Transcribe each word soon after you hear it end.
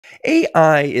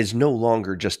AI is no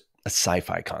longer just a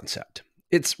sci-fi concept.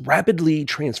 It's rapidly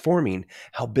transforming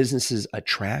how businesses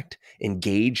attract,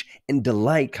 engage, and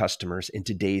delight customers in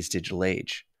today's digital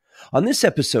age. On this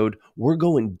episode, we're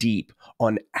going deep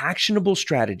on actionable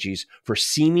strategies for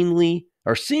seamlessly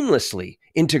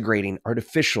integrating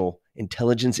artificial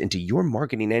intelligence into your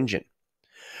marketing engine.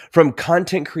 From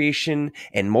content creation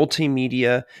and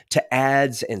multimedia to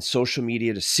ads and social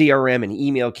media to CRM and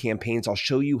email campaigns, I'll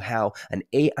show you how an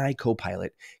AI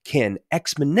copilot can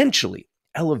exponentially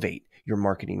elevate your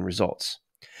marketing results.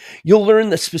 You'll learn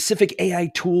the specific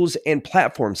AI tools and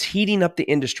platforms heating up the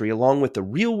industry, along with the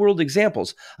real-world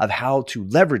examples of how to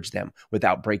leverage them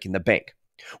without breaking the bank.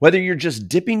 Whether you're just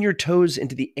dipping your toes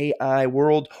into the AI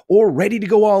world or ready to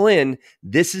go all in,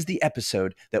 this is the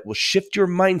episode that will shift your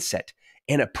mindset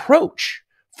and approach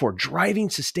for driving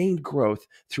sustained growth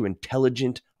through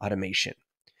intelligent automation.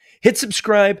 Hit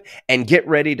subscribe and get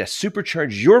ready to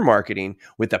supercharge your marketing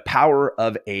with the power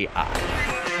of AI.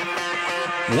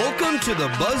 Welcome to the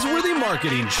Buzzworthy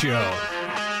Marketing Show.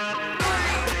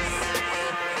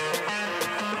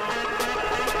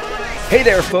 Hey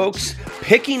there, folks.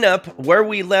 Picking up where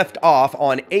we left off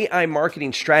on AI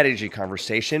marketing strategy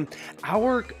conversation,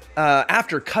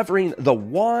 after covering the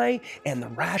why and the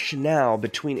rationale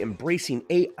between embracing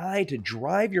AI to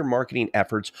drive your marketing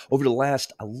efforts over the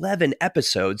last 11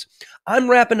 episodes, I'm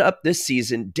wrapping up this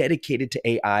season dedicated to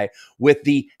AI with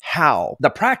the how,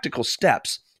 the practical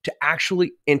steps to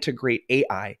actually integrate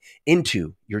AI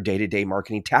into your day-to-day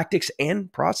marketing tactics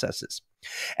and processes.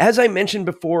 As I mentioned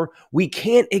before, we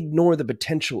can't ignore the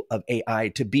potential of AI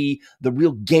to be the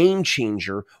real game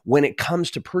changer when it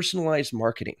comes to personalized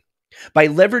marketing. By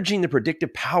leveraging the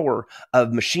predictive power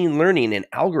of machine learning and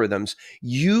algorithms,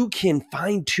 you can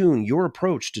fine-tune your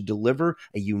approach to deliver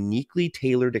a uniquely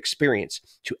tailored experience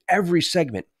to every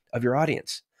segment of your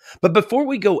audience. But before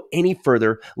we go any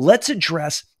further, let's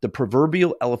address the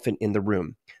proverbial elephant in the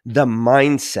room, the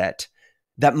mindset.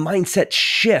 That mindset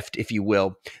shift, if you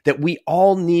will, that we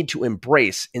all need to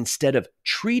embrace instead of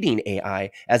treating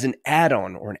AI as an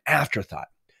add-on or an afterthought.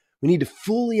 We need to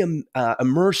fully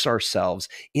immerse ourselves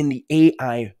in the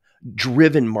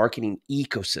AI-driven marketing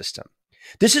ecosystem.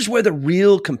 This is where the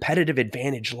real competitive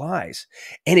advantage lies.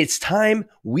 And it's time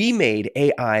we made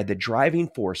AI the driving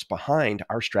force behind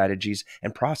our strategies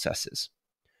and processes.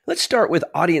 Let's start with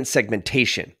audience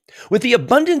segmentation. With the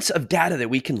abundance of data that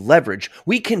we can leverage,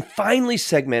 we can finally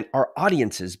segment our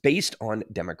audiences based on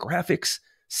demographics,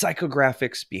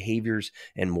 psychographics, behaviors,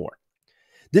 and more.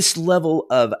 This level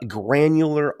of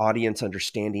granular audience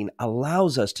understanding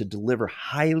allows us to deliver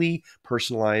highly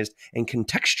personalized and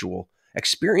contextual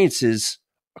experiences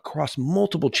across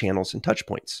multiple channels and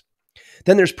touchpoints.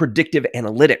 Then there's predictive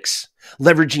analytics.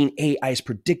 Leveraging AI's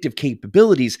predictive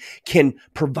capabilities can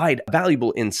provide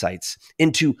valuable insights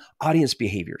into audience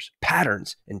behaviors,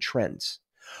 patterns, and trends.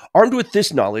 Armed with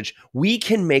this knowledge, we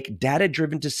can make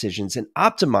data-driven decisions and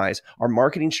optimize our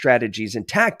marketing strategies and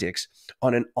tactics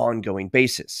on an ongoing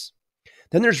basis.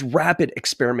 Then there's rapid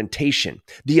experimentation,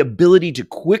 the ability to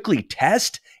quickly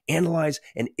test, analyze,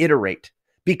 and iterate.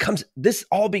 This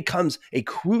all becomes a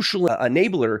crucial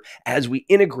enabler as we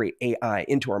integrate AI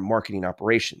into our marketing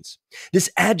operations. This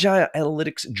agile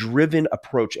analytics-driven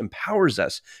approach empowers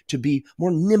us to be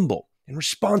more nimble and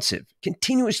responsive,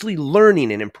 continuously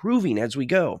learning and improving as we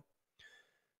go.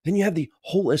 Then you have the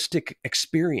holistic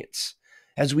experience.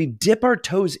 As we dip our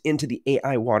toes into the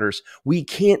AI waters, we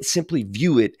can't simply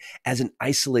view it as an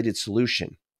isolated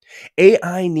solution.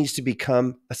 AI needs to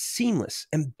become a seamless,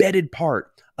 embedded part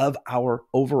of our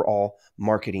overall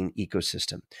marketing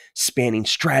ecosystem, spanning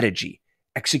strategy,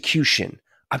 execution,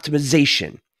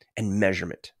 optimization, and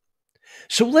measurement.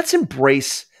 So let's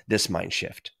embrace this mind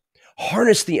shift,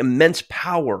 harness the immense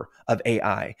power of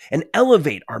AI, and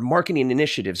elevate our marketing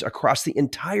initiatives across the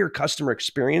entire customer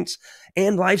experience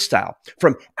and lifestyle,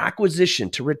 from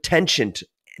acquisition to retention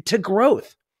to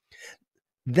growth.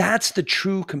 That's the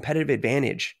true competitive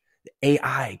advantage that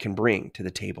AI can bring to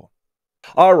the table.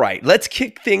 All right, let's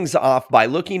kick things off by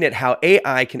looking at how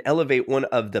AI can elevate one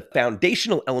of the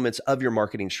foundational elements of your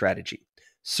marketing strategy,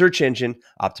 search engine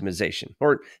optimization,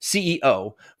 or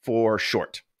CEO for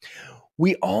short.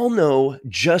 We all know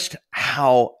just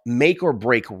how make or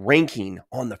break ranking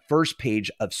on the first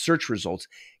page of search results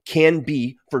can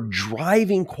be for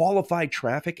driving qualified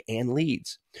traffic and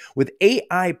leads. With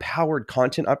AI-powered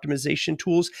content optimization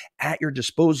tools at your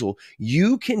disposal,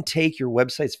 you can take your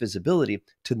website's visibility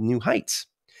to new heights.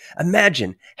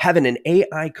 Imagine having an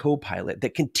AI copilot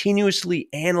that continuously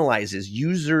analyzes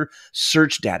user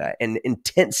search data and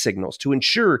intent signals to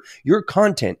ensure your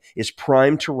content is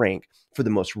primed to rank for the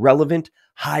most relevant,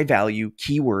 high-value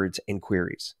keywords and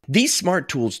queries. These smart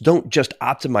tools don't just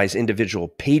optimize individual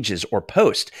pages or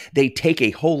posts. They take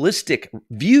a holistic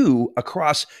view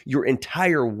across your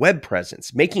entire web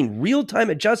presence, making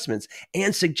real-time adjustments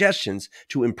and suggestions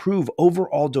to improve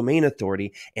overall domain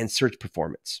authority and search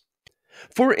performance.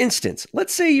 For instance,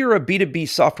 let's say you're a B2B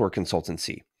software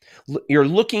consultancy. You're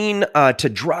looking to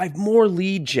drive more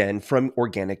lead gen from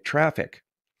organic traffic.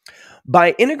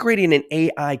 By integrating an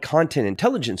AI content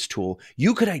intelligence tool,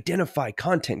 you could identify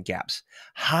content gaps,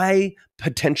 high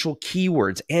potential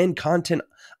keywords, and content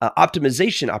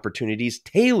optimization opportunities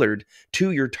tailored to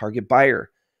your target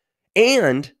buyer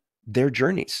and their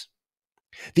journeys.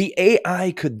 The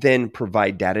AI could then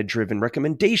provide data-driven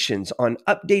recommendations on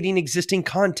updating existing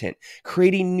content,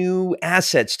 creating new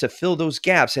assets to fill those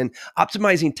gaps, and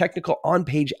optimizing technical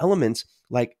on-page elements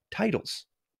like titles,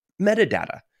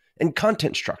 metadata, and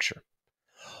content structure.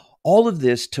 All of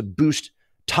this to boost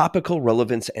topical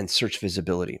relevance and search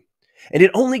visibility. And it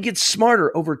only gets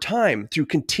smarter over time through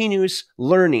continuous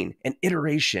learning and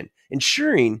iteration,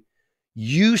 ensuring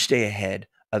you stay ahead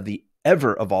of the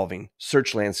ever-evolving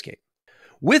search landscape.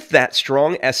 With that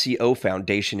strong SEO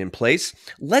foundation in place,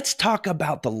 let's talk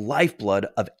about the lifeblood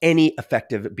of any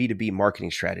effective B2B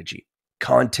marketing strategy: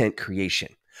 content creation.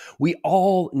 We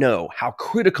all know how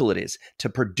critical it is to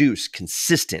produce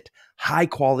consistent,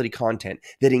 high-quality content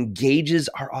that engages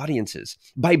our audiences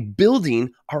by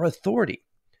building our authority.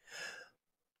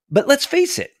 But let's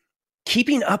face it,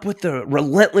 keeping up with the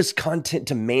relentless content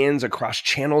demands across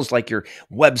channels like your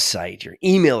website, your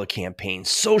email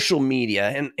campaigns, social media,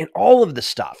 and all of the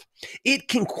stuff, it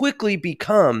can quickly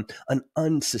become an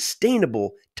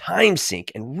unsustainable time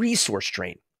sink and resource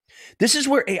drain. This is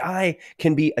where AI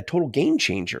can be a total game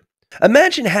changer.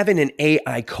 Imagine having an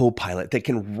AI co-pilot that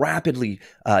can rapidly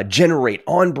generate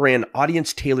on-brand,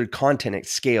 audience-tailored content at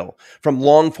scale, from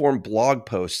long-form blog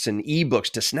posts and ebooks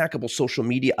to snackable social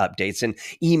media updates and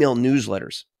email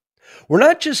newsletters. We're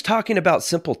not just talking about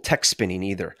simple text spinning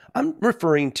either. I'm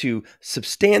referring to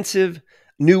substantive,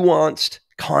 nuanced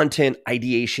content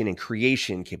ideation and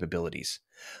creation capabilities.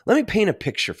 Let me paint a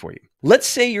picture for you. Let's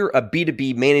say you're a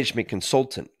B2B management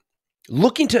consultant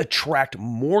looking to attract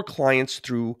more clients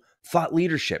through thought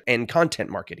leadership and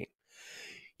content marketing.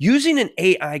 Using an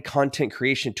AI content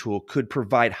creation tool could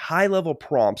provide high-level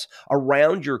prompts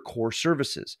around your core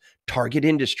services, target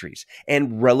industries,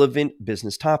 and relevant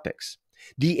business topics.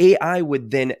 The AI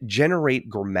would then generate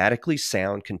grammatically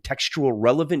sound, contextual,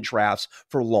 relevant drafts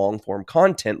for long-form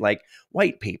content like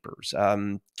white papers,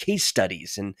 case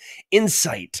studies, and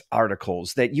insight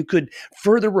articles that you could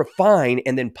further refine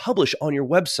and then publish on your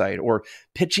website or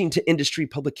pitching to industry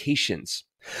publications.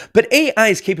 But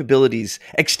AI's capabilities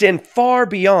extend far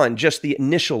beyond just the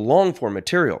initial long-form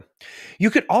material.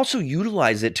 You could also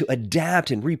utilize it to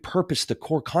adapt and repurpose the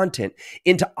core content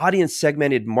into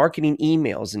audience-segmented marketing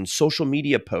emails and social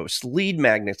media posts, lead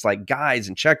magnets like guides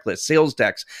and checklists, sales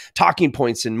decks, talking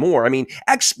points, and more.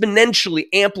 Exponentially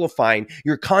amplifying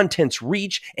your content's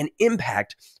reach and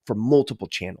impact for multiple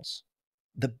channels.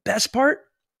 The best part?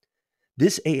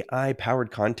 This AI-powered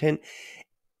content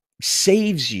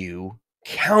saves you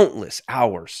countless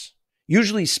hours,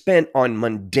 usually spent on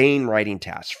mundane writing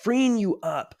tasks, freeing you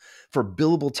up for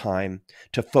billable time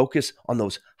to focus on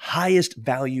those highest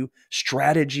value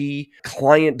strategy,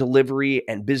 client delivery,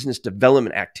 and business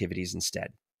development activities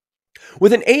instead.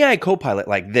 With an AI copilot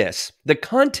like this, the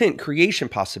content creation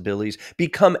possibilities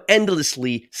become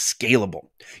endlessly scalable.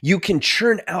 You can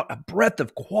churn out a breadth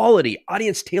of quality,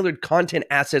 audience-tailored content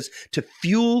assets to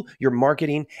fuel your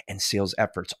marketing and sales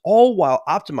efforts, all while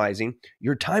optimizing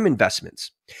your time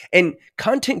investments. And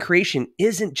content creation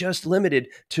isn't just limited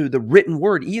to the written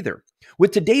word either.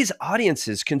 With today's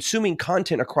audiences consuming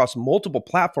content across multiple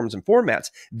platforms and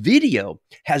formats, video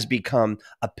has become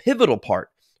a pivotal part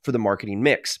for the marketing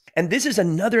mix. And this is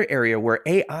another area where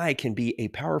AI can be a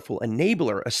powerful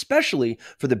enabler, especially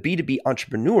for the B2B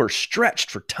entrepreneur stretched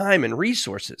for time and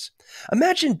resources.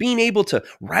 Imagine being able to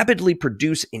rapidly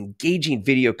produce engaging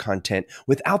video content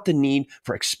without the need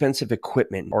for expensive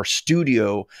equipment or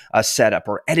studio setup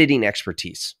or editing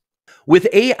expertise. With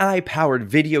AI-powered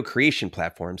video creation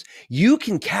platforms, you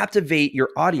can captivate your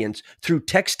audience through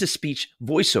text-to-speech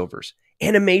voiceovers,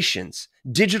 animations,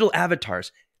 digital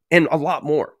avatars, and a lot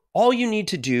more. All you need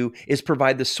to do is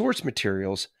provide the source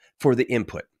materials for the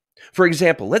input. For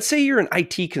example, let's say you're an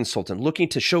IT consultant looking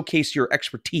to showcase your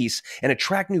expertise and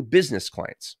attract new business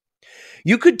clients.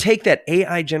 You could take that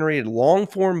AI-generated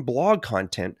long-form blog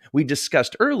content we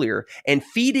discussed earlier and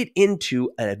feed it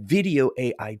into a video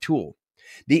AI tool.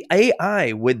 The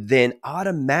AI would then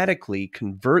automatically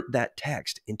convert that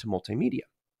text into multimedia.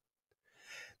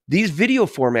 These video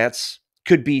formats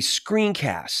could be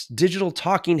screencasts, digital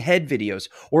talking head videos,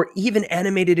 or even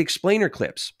animated explainer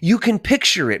clips. You can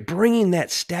picture it bringing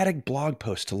that static blog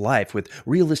post to life with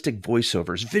realistic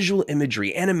voiceovers, visual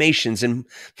imagery, animations, and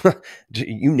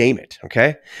you name it,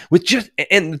 okay?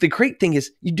 And the great thing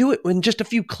is you do it in just a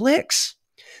few clicks.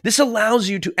 This allows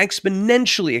you to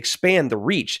exponentially expand the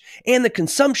reach and the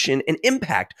consumption and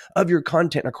impact of your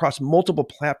content across multiple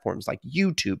platforms like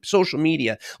YouTube, social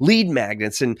media, lead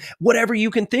magnets, and whatever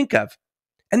you can think of.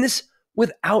 And this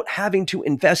without having to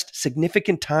invest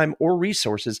significant time or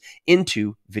resources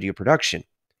into video production.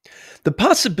 The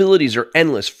possibilities are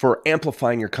endless for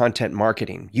amplifying your content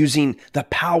marketing using the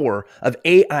power of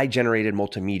AI-generated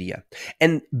multimedia.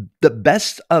 And the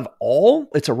best of all,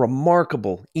 it's a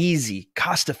remarkable, easy,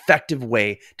 cost-effective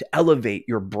way to elevate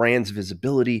your brand's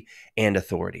visibility and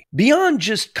authority. Beyond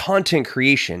just content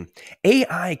creation,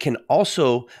 AI can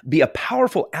also be a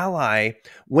powerful ally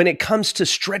when it comes to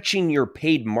stretching your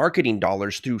paid marketing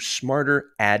dollars through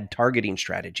smarter ad targeting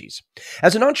strategies.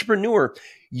 As an entrepreneur,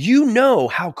 you know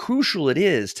how crucial it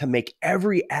is to make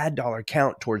every ad dollar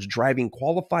count towards driving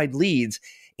qualified leads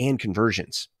and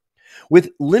conversions.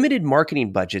 With limited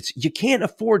marketing budgets, you can't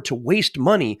afford to waste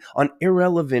money on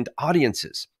irrelevant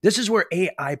audiences. This is where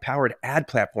AI-powered ad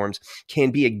platforms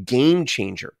can be a game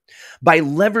changer. By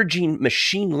leveraging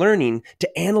machine learning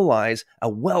to analyze a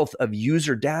wealth of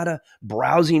user data,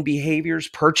 browsing behaviors,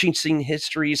 purchasing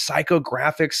histories,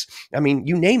 psychographics,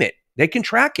 you name it. They can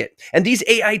track it. And these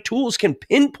AI tools can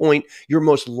pinpoint your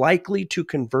most likely to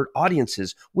convert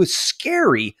audiences with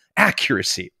scary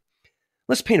accuracy.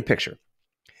 Let's paint a picture.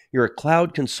 You're a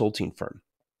cloud consulting firm.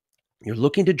 You're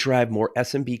looking to drive more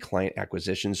SMB client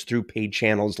acquisitions through paid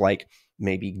channels like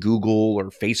maybe Google or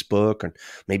Facebook or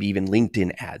maybe even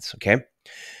LinkedIn ads, okay?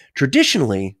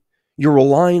 Traditionally, you're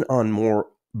relying on more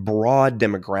broad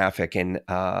demographic and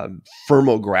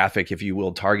firmographic, if you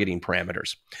will, targeting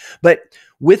parameters. But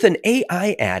with an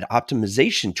AI ad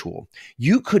optimization tool,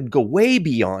 you could go way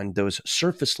beyond those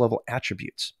surface level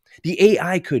attributes. The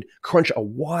AI could crunch a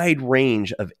wide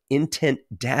range of intent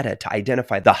data to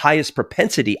identify the highest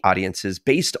propensity audiences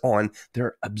based on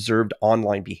their observed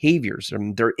online behaviors,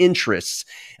 and their interests,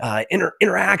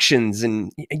 interactions,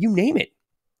 and you name it.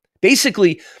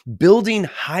 Basically, building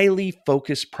highly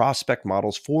focused prospect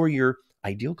models for your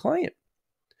ideal client.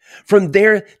 From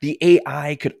there, the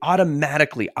AI could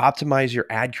automatically optimize your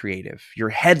ad creative, your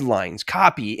headlines,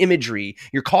 copy, imagery,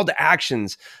 your call to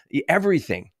actions,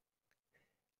 everything,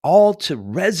 all to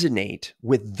resonate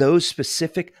with those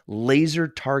specific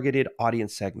laser-targeted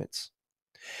audience segments.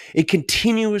 It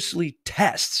continuously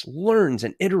tests, learns,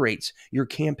 and iterates your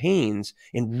campaigns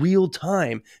in real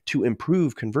time to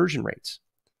improve conversion rates.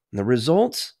 And the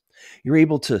results? You're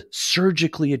able to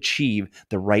surgically achieve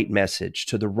the right message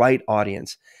to the right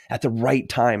audience at the right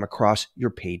time across your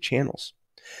paid channels.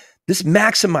 This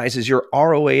maximizes your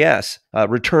ROAS,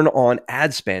 return on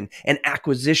ad spend, and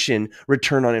acquisition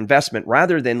return on investment,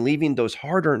 rather than leaving those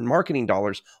hard-earned marketing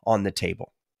dollars on the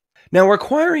table. Now,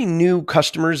 acquiring new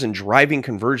customers and driving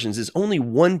conversions is only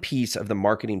one piece of the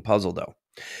marketing puzzle, though.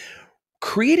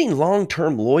 Creating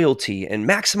long-term loyalty and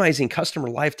maximizing customer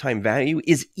lifetime value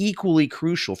is equally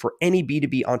crucial for any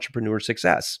B2B entrepreneur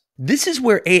success. This is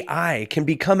where AI can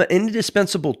become an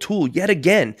indispensable tool yet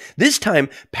again, this time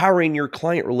powering your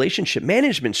client relationship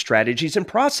management strategies and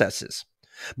processes.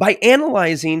 By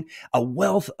analyzing a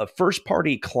wealth of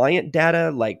first-party client data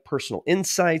like personal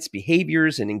insights,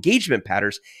 behaviors, and engagement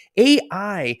patterns,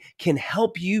 AI can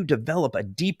help you develop a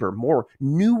deeper, more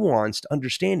nuanced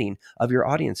understanding of your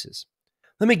audiences.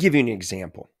 Let me give you an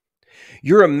example.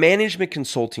 You're a management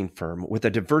consulting firm with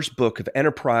a diverse book of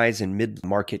enterprise and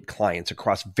mid-market clients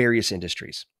across various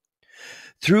industries.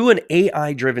 Through an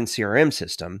AI-driven CRM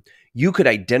system, you could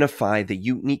identify the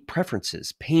unique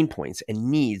preferences, pain points, and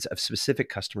needs of specific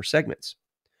customer segments.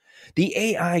 The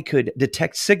AI could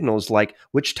detect signals like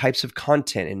which types of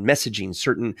content and messaging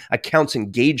certain accounts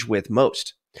engage with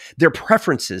most, their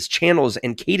preferences, channels,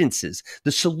 and cadences,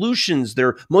 the solutions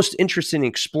they're most interested in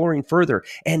exploring further.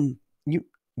 And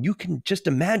you can just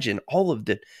imagine all of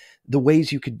the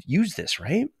ways you could use this,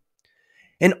 right?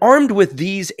 And armed with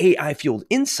these AI-fueled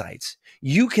insights,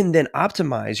 you can then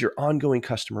optimize your ongoing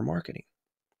customer marketing.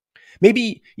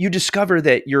 Maybe you discover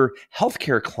that your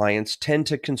healthcare clients tend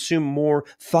to consume more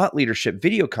thought leadership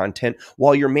video content,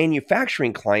 while your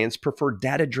manufacturing clients prefer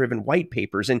data-driven white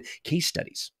papers and case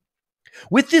studies.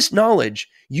 With this knowledge,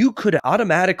 you could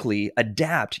automatically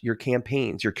adapt your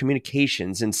campaigns, your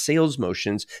communications, and sales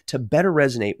motions to better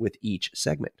resonate with each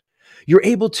segment. You're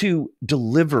able to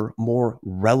deliver more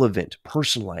relevant,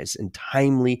 personalized, and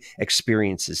timely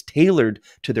experiences tailored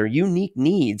to their unique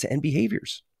needs and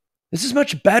behaviors. This is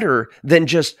much better than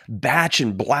just batch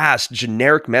and blast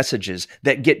generic messages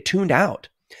that get tuned out.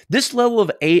 This level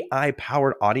of AI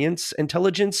powered audience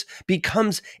intelligence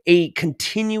becomes a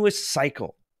continuous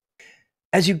cycle.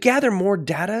 As you gather more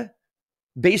data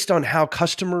based on how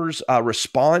customers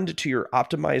respond to your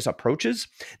optimized approaches,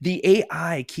 the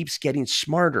AI keeps getting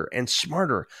smarter and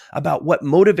smarter about what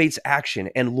motivates action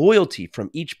and loyalty from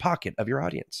each pocket of your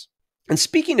audience. And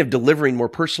speaking of delivering more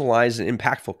personalized and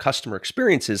impactful customer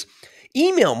experiences,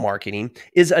 email marketing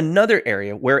is another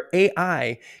area where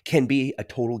AI can be a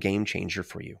total game changer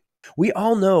for you. We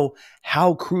all know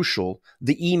how crucial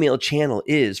the email channel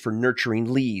is for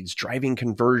nurturing leads, driving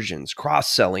conversions,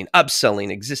 cross-selling,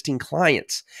 upselling existing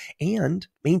clients, and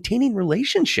maintaining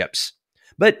relationships.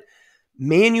 But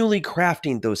manually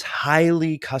crafting those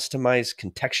highly customized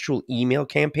contextual email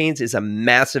campaigns is a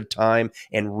massive time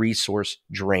and resource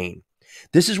drain.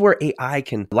 This is where AI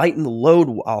can lighten the load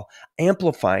while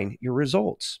amplifying your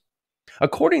results.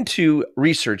 According to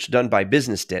research done by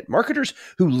BusinessDebt, marketers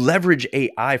who leverage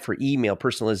AI for email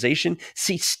personalization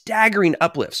see staggering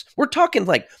uplifts. We're talking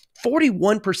like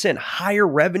 41% higher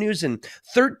revenues and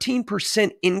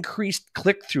 13% increased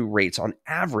click-through rates on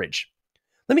average.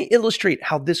 Let me illustrate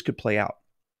how this could play out.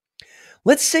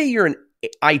 Let's say you're an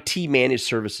IT managed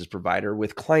services provider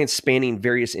with clients spanning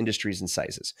various industries and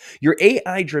sizes. Your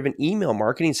AI-driven email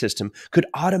marketing system could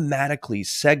automatically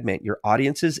segment your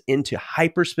audiences into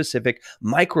hyper-specific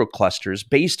microclusters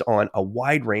based on a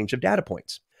wide range of data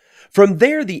points. From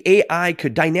there, the AI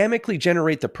could dynamically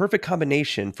generate the perfect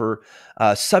combination for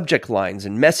subject lines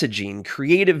and messaging,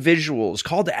 creative visuals,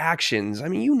 call to actions. I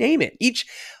mean, you name it. Each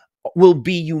will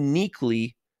be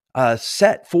uniquely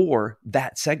set for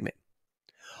that segment,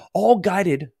 all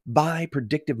guided by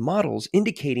predictive models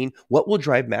indicating what will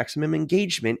drive maximum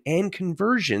engagement and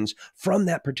conversions from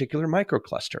that particular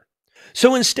microcluster.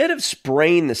 So instead of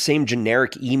spraying the same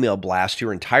generic email blast to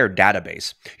your entire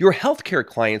database, your healthcare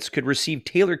clients could receive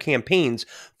tailored campaigns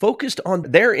focused on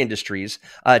their industry's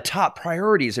top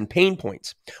priorities and pain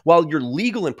points, while your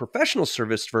legal and professional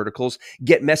service verticals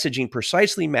get messaging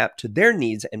precisely mapped to their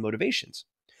needs and motivations.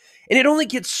 And it only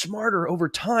gets smarter over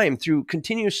time through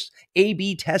continuous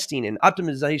A/B testing and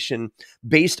optimization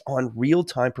based on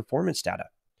real-time performance data.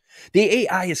 The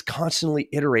AI is constantly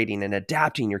iterating and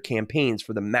adapting your campaigns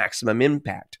for the maximum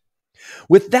impact.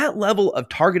 With that level of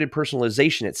targeted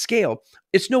personalization at scale,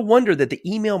 it's no wonder that the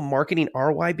email marketing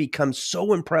ROI becomes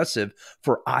so impressive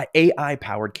for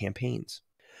AI-powered campaigns.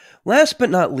 Last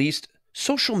but not least,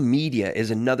 social media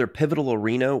is another pivotal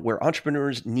arena where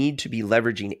entrepreneurs need to be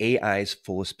leveraging AI's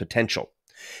fullest potential.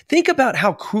 Think about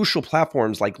how crucial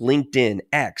platforms like LinkedIn,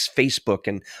 X, Facebook,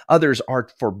 and others are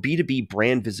for B2B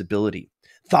brand visibility,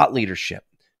 thought leadership,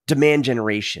 demand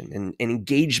generation, and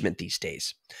engagement these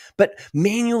days. But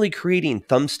manually creating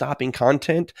thumb-stopping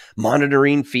content,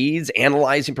 monitoring feeds,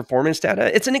 analyzing performance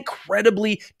data, it's an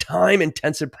incredibly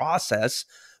time-intensive process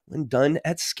when done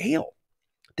at scale.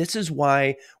 This is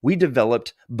why we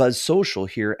developed Buzzsocial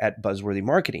here at Buzzworthy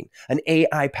Marketing, an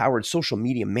AI-powered social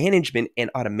media management and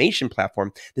automation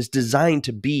platform that's designed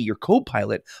to be your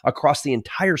co-pilot across the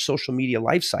entire social media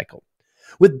lifecycle.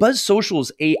 With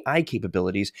Buzzsocial's AI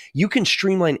capabilities, you can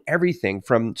streamline everything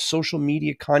from social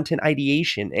media content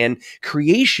ideation and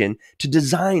creation to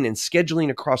design and scheduling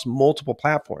across multiple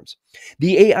platforms.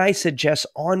 The AI suggests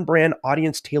on-brand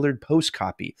audience-tailored post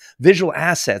copy, visual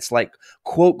assets like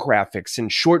quote graphics and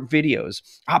short videos,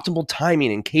 optimal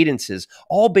timing and cadences,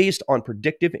 all based on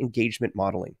predictive engagement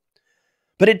modeling.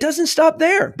 But it doesn't stop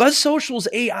there. Buzzsocial's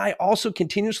AI also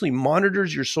continuously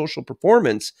monitors your social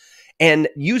performance and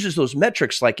uses those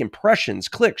metrics like impressions,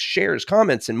 clicks, shares,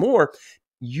 comments, and more.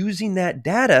 Using that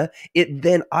data, it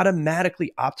then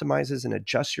automatically optimizes and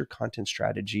adjusts your content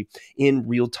strategy in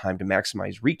real time to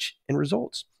maximize reach and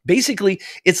results. Basically,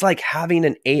 it's like having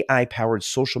an AI-powered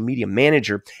social media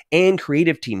manager and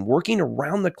creative team working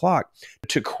around the clock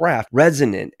to craft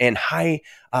resonant and high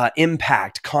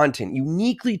impact content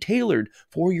uniquely tailored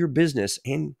for your business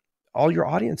and all your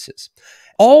audiences,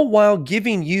 all while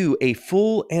giving you a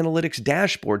full analytics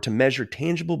dashboard to measure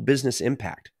tangible business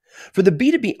impact. For the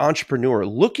B2B entrepreneur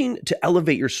looking to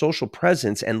elevate your social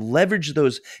presence and leverage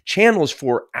those channels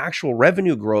for actual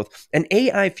revenue growth, an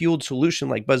AI-fueled solution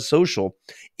like Buzzsocial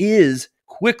is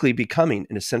quickly becoming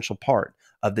an essential part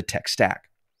of the tech stack.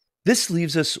 This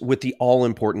leaves us with the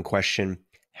all-important question: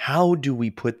 how do we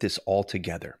put this all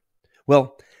together?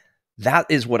 Well, That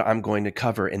is what I'm going to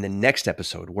cover in the next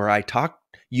episode, where I talk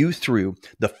you through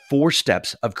the 4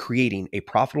 steps of creating a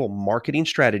profitable marketing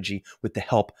strategy with the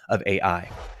help of AI.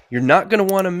 You're not going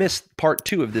to want to miss part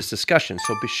 2 of this discussion,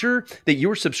 so be sure that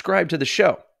you're subscribed to the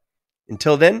show.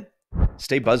 Until then,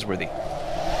 stay buzzworthy.